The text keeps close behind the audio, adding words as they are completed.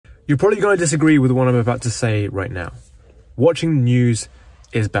You're probably going to disagree with what I'm about to say right now. Watching the news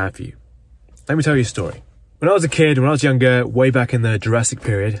is bad for you. Let me tell you a story. When I was a kid, when I was younger, way back in the Jurassic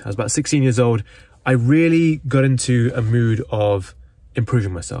period, I was about 16 years old, I really got into a mood of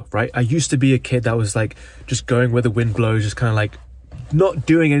improving myself, right? I used to be a kid that was like just going where the wind blows, just kind of like not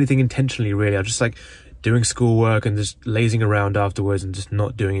doing anything intentionally really. I was just like doing schoolwork and just lazing around afterwards and just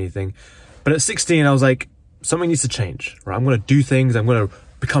not doing anything. But at 16, I was like, something needs to change, right? I'm going to do things. I'm going to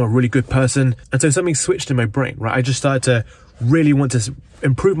become a really good person. And so something switched in my brain, right? I just started to really want to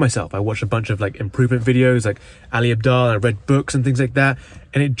improve myself. I watched a bunch of like improvement videos like Ali Abdaal, and I read books and things like that.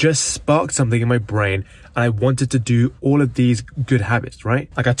 And it just sparked something in my brain. And I wanted to do all of these good habits, right?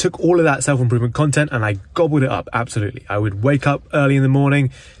 Like I took all of that self-improvement content and I gobbled it up. Absolutely. I would wake up early in the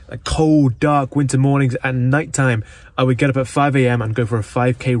morning, like cold, dark winter mornings. At nighttime, I would get up at 5 a.m. and go for a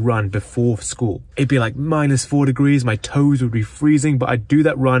 5K run before school. It'd be like -4 degrees. My toes would be freezing, but I'd do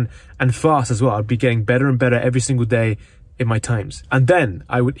that run and fast as well. I'd be getting better and better every single day in my times. And then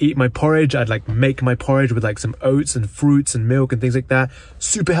I would eat my porridge. I'd like make my porridge with like some oats and fruits and milk and things like that.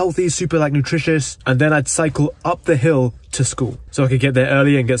 Super healthy, super like nutritious. And then I'd cycle up the hill to school so I could get there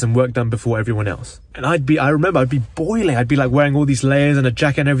early and get some work done before everyone else. And I remember I'd be boiling. I'd be like wearing all these layers and a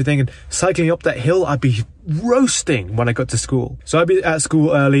jacket and everything, and cycling up that hill, I'd be roasting when I got to school. So I'd be at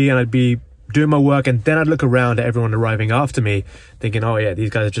school early and I'd be doing my work, and then I'd look around at everyone arriving after me thinking, oh yeah,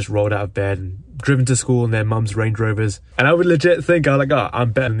 these guys have just rolled out of bed and driven to school in their mum's Range Rovers. And I would legit think, I was like, oh,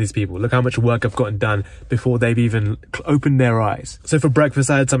 I'm better than these people. Look how much work I've gotten done before they've even opened their eyes. So for breakfast,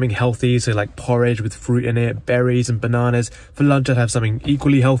 I had something healthy. So like porridge with fruit in it, berries and bananas. For lunch, I'd have something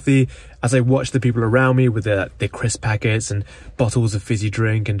equally healthy. As I watched the people around me with their crisp packets and bottles of fizzy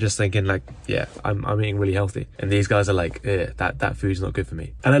drink, and just thinking like, yeah, I'm eating really healthy. And these guys are like, that food's not good for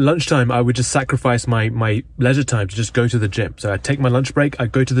me. And at lunchtime, I would just sacrifice my leisure time to just go to the gym. So I'd take my lunch break,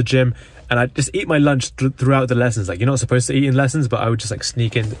 I'd go to the gym, and I'd just eat my lunch throughout the lessons. Like, you're not supposed to eat in lessons, but I would just like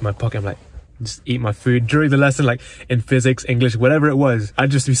sneak in my pocket. I'm like, just eat my food during the lesson, like in physics, English, whatever it was. I'd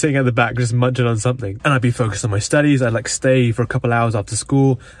just be sitting at the back, just munching on something. And I'd be focused on my studies. I'd like stay for a couple hours after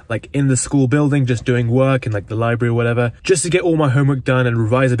school, like in the school building, just doing work in like the library or whatever, just to get all my homework done and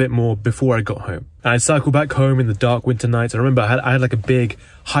revise a bit more before I got home. And I'd cycle back home in the dark winter nights. I remember I had like a big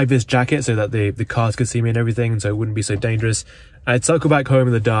high-vis jacket so that the cars could see me and everything, and so it wouldn't be so dangerous. I'd cycle back home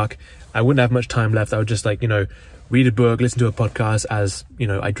in the dark. I wouldn't have much time left. I would just like, read a book, listen to a podcast as,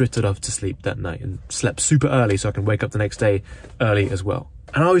 I drifted off to sleep that night and slept super early so I can wake up the next day early as well.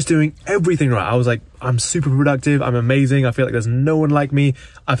 And I was doing everything right. I was like, I'm super productive. I'm amazing. I feel like there's no one like me.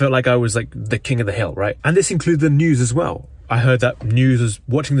 I felt like I was like the king of the hill, right? And this included the news as well. I heard that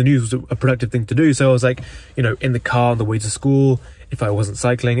watching the news was a productive thing to do. So I was like, in the car on the way to school, if I wasn't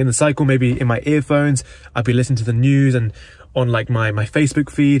cycling, in the cycle, maybe in my earphones, I'd be listening to the news, and on like my Facebook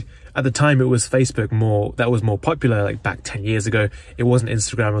feed. At the time, it was Facebook that was more popular, like back 10 years ago. It wasn't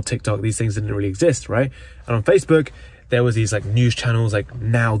Instagram or TikTok. These things didn't really exist, right? And on Facebook, there was these like news channels like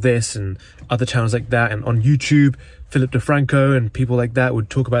Now This and other channels like that. And on YouTube, Philip DeFranco and people like that would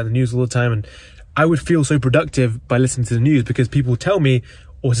talk about the news all the time. And I would feel so productive by listening to the news, because people tell me,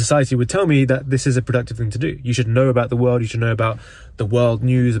 or society would tell me, that this is a productive thing to do. You should know about the world. You should know about the world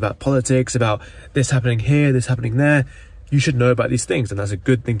news, about politics, about this happening here, this happening there. You should know about these things, and that's a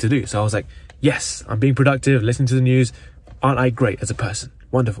good thing to do. So I was like, yes, I'm being productive, listening to the news. Aren't I great as a person?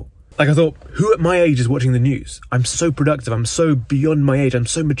 Wonderful. Like, I thought, who at my age is watching the news? I'm so productive. I'm so beyond my age. I'm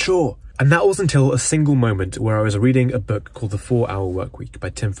so mature. And that was until a single moment where I was reading a book called The 4-Hour Workweek by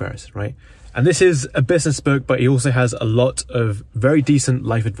Tim Ferriss, right? And this is a business book, but he also has a lot of very decent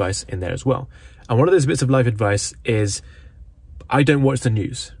life advice in there as well. And one of those bits of life advice is, I don't watch the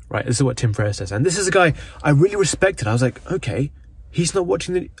news, right? This is what Tim Ferriss says. And this is a guy I really respected. I was like, okay, he's not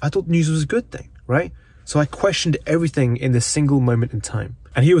watching I thought news was a good thing, right? So I questioned everything in this single moment in time.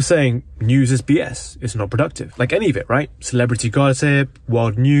 And he was saying, news is BS. It's not productive. Like any of it, right? Celebrity gossip,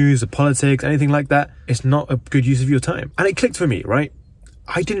 world news, politics, anything like that. It's not a good use of your time. And it clicked for me, right?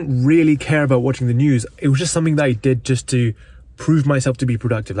 I didn't really care about watching the news. It was just something that I did just to prove myself to be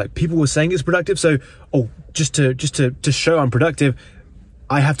productive. Like, people were saying it's productive, so just to show I'm productive,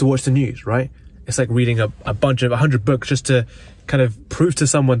 I have to watch the news, right? It's like reading a bunch of 100 books just to kind of prove to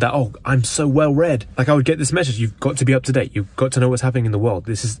someone that, oh, I'm so well read. Like, I would get this message, you've got to be up to date, you've got to know what's happening in the world,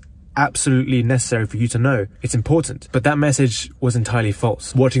 this is absolutely necessary for you to know, it's important. But that message was entirely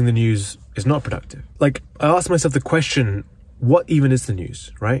false. Watching the news is not productive. Like, I asked myself the question, what even is the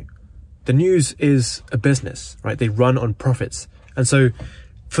news, right? The news is a business, right? They run on profits. And so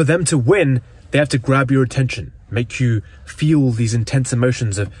for them to win, they have to grab your attention. make you feel these intense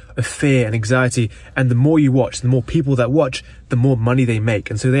emotions of fear and anxiety. And the more you watch, the more people that watch, the more money they make.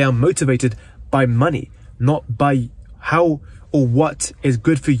 And so they are motivated by money, not by how or what is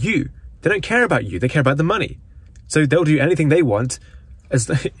good for you. They don't care about you. They care about the money. So they'll do anything they want.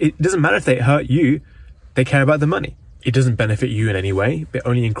 It doesn't matter if they hurt you. They care about the money. It doesn't benefit you in any way. It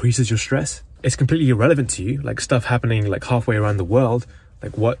only increases your stress. It's completely irrelevant to you. Like stuff happening like halfway around the world.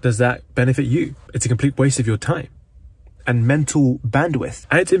 Like what does that benefit you? It's a complete waste of your time and mental bandwidth.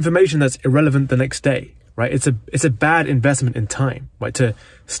 And it's information that's irrelevant the next day, right? It's a bad investment in time, right? To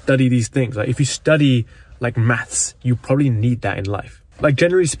study these things. Like if you study like maths, you probably need that in life. Like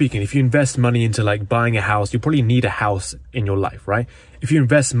generally speaking, if you invest money into like buying a house, you probably need a house in your life, right? If you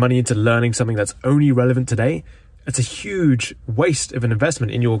invest money into learning something that's only relevant today, it's a huge waste of an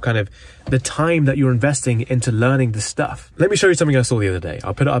investment in your kind of the time that you're investing into learning this stuff. Let me show you something I saw the other day.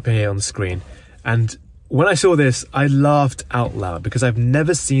 I'll put it up here on the screen. And when I saw this, I laughed out loud because I've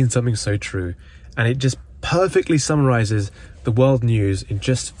never seen something so true. And it just perfectly summarizes the world news in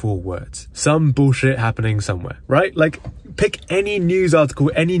just 4 words. Some bullshit happening somewhere, right? Like pick any news article,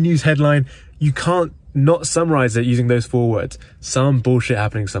 any news headline. You can't not summarize it using those 4 words. Some bullshit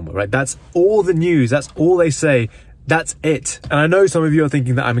happening somewhere, right? That's all the news. That's all they say. That's it. And I know some of you are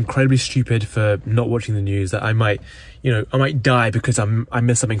thinking that I'm incredibly stupid for not watching the news, that I might die because I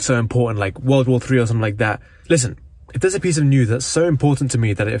missed something so important like World War III or something like that. Listen, if there's a piece of news that's so important to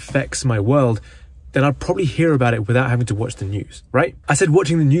me that it affects my world, then I'd probably hear about it without having to watch the news, right? I said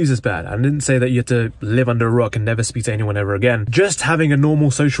watching the news is bad. I didn't say that you have to live under a rock and never speak to anyone ever again. Just having a normal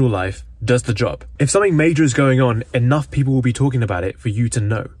social life does the job. If something major is going on, enough people will be talking about it for you to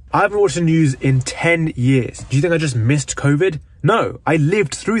know. I haven't watched the news in 10 years. Do you think I just missed COVID? No, I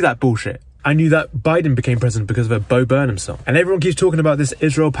lived through that bullshit. I knew that Biden became president because of a Bo Burnham song. And everyone keeps talking about this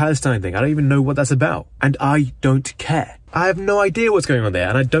Israel-Palestine thing. I don't even know what that's about. And I don't care. I have no idea what's going on there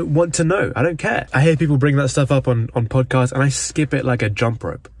and I don't want to know. I don't care. I hear people bring that stuff up on podcasts and I skip it like a jump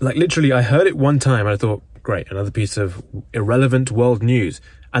rope. Like literally, I heard it one time and I thought, great, another piece of irrelevant world news.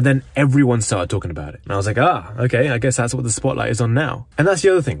 And then everyone started talking about it. And I was like, okay, I guess that's what the spotlight is on now. And that's the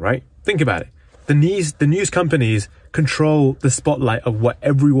other thing, right? Think about it. The news companies control the spotlight of what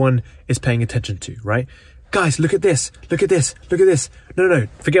everyone is paying attention to, right? Guys, look at this. Look at this. Look at this. No,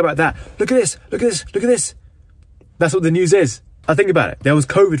 forget about that. Look at this. Look at this. Look at this. That's what the news is. I think about it. There was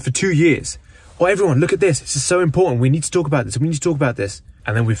COVID for 2 years. Oh, everyone, look at this. This is so important. We need to talk about this. We need to talk about this.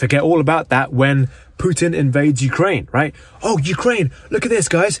 And then we forget all about that when Putin invades Ukraine, right? Oh, Ukraine, look at this,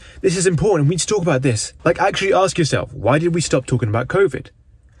 guys. This is important. We need to talk about this. Like, actually ask yourself, why did we stop talking about COVID?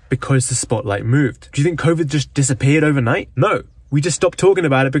 Because the spotlight moved. Do you think COVID just disappeared overnight? No. We just stopped talking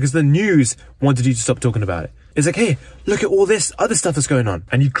about it because the news wanted you to stop talking about it. It's like, hey, look at all this other stuff that's going on.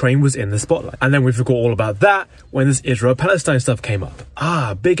 And Ukraine was in the spotlight. And then we forgot all about that when this Israel-Palestine stuff came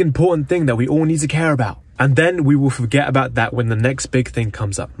up. Big important thing that we all need to care about. And then we will forget about that when the next big thing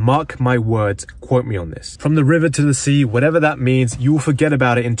comes up. Mark my words, quote me on this. From the river to the sea, whatever that means, you will forget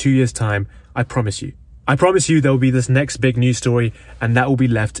about it in 2 years' time. I promise you. I promise you there will be this next big news story and that will be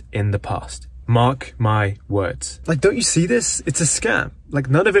left in the past. Mark my words. Like, don't you see this? It's a scam. Like,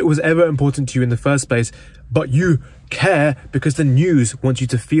 none of it was ever important to you in the first place, but you care because the news wants you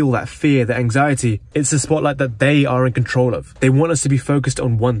to feel that fear, that anxiety. It's the spotlight that they are in control of. They want us to be focused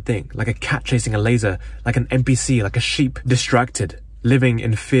on one thing, like a cat chasing a laser, like an NPC, like a sheep, distracted, living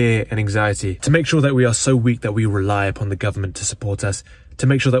in fear and anxiety, to make sure that we are so weak that we rely upon the government to support us, to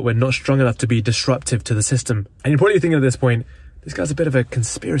make sure that we're not strong enough to be disruptive to the system. And you're probably thinking at this point, this guy's a bit of a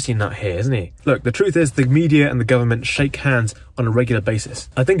conspiracy nut here, isn't he? Look, the truth is the media and the government shake hands on a regular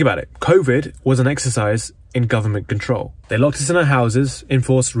basis. I think about it. COVID was an exercise in government control. They locked us in our houses,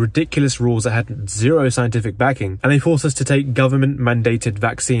 enforced ridiculous rules that had zero scientific backing, and they forced us to take government-mandated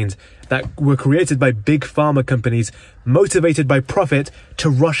vaccines that were created by big pharma companies motivated by profit to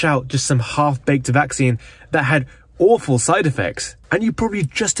rush out just some half-baked vaccine that had awful side effects. And you probably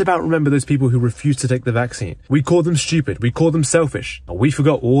just about remember those people who refused to take the vaccine. We call them stupid. We call them selfish. And we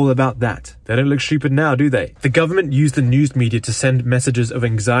forgot all about that. They don't look stupid now, do they? The government used the news media to send messages of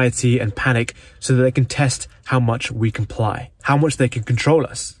anxiety and panic so that they can test how much we comply, how much they can control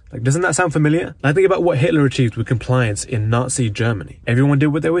us. Like, doesn't that sound familiar? I think about what Hitler achieved with compliance in Nazi Germany. Everyone did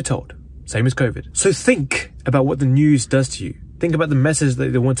what they were told. Same as COVID. So think about what the news does to you. Think about the message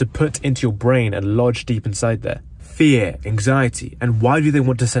that they want to put into your brain and lodge deep inside there. Fear, anxiety, and why do they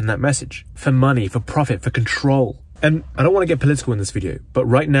want to send that message? For money, for profit, for control. And I don't want to get political in this video, but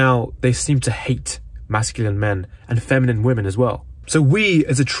right now they seem to hate masculine men and feminine women as well. So we,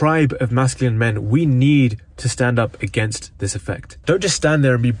 as a tribe of masculine men, we need to stand up against this effect. Don't just stand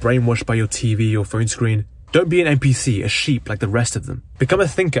there and be brainwashed by your TV or phone screen. Don't be an NPC, a sheep like the rest of them. Become a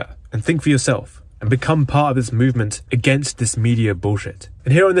thinker and think for yourself, and become part of this movement against this media bullshit.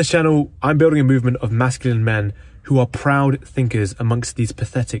 And here on this channel, I'm building a movement of masculine men who are proud thinkers amongst these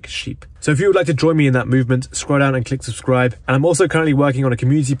pathetic sheep. So if you would like to join me in that movement, scroll down and click subscribe. And I'm also currently working on a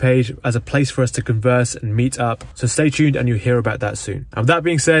community page as a place for us to converse and meet up. So stay tuned and you'll hear about that soon. And with that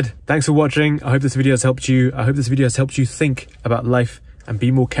being said, thanks for watching. I hope this video has helped you. I hope this video has helped you think about life and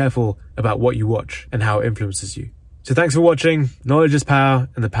be more careful about what you watch and how it influences you. So thanks for watching. Knowledge is power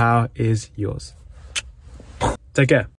and the power is yours. Take care.